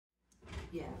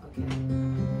Yeah, okay.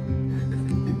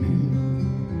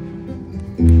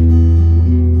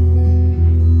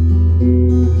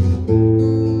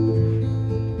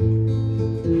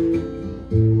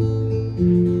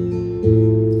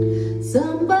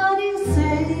 Somebody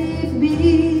save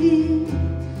me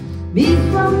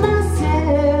from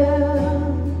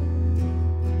myself.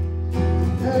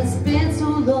 It's been so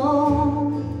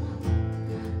long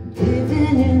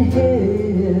living in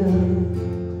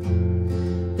hell.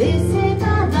 They say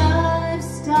my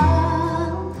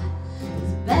lifestyle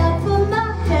is bad for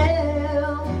my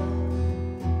health.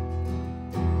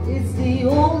 It's the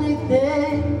only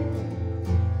thing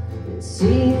that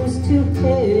seems to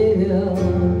help.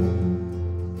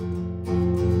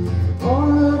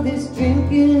 All of this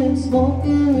drinking and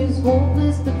smoking is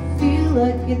hopeless, but feel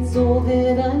like it's all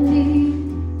that I need.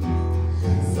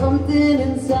 Something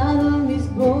inside of me's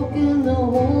broken to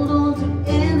hold on to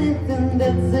anything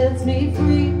that sets me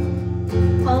free.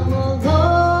 I'm a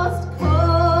lost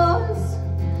cause.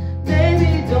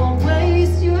 Baby, don't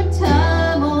waste your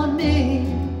time on me.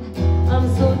 I'm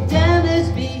so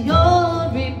damaged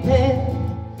beyond repair.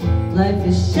 Life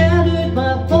has shattered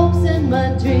my hopes and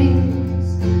my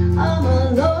dreams. I'm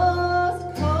a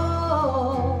lost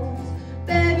cause.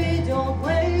 Baby, don't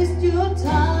waste your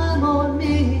time on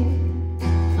me.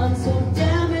 I'm so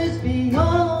damaged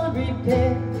beyond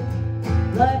repair.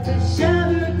 Life has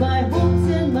shattered my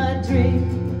hopes and my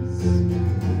dreams.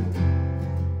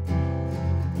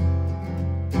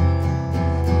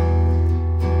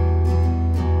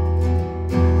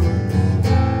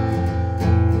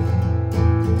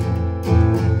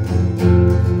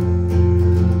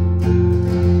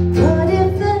 What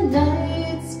if the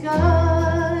night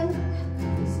sky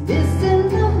is missing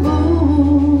the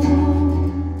moon?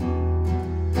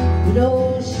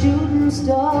 No shooting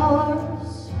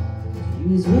stars,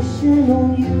 he's wishing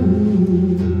on you.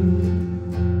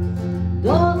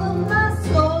 All of my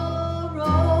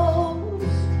sorrows,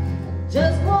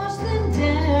 just wash them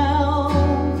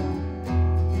down.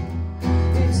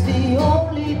 It's the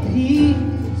only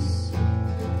peace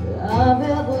that I've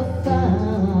ever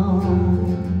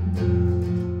found.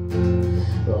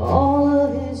 All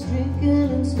of this drinking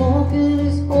and smoking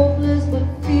is hopeless, but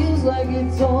feels like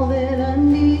it's all that I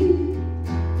need.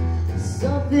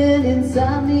 Something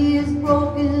inside me is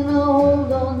broken. I'll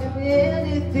hold on to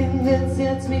anything that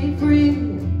sets me free.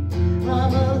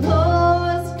 I'm alone.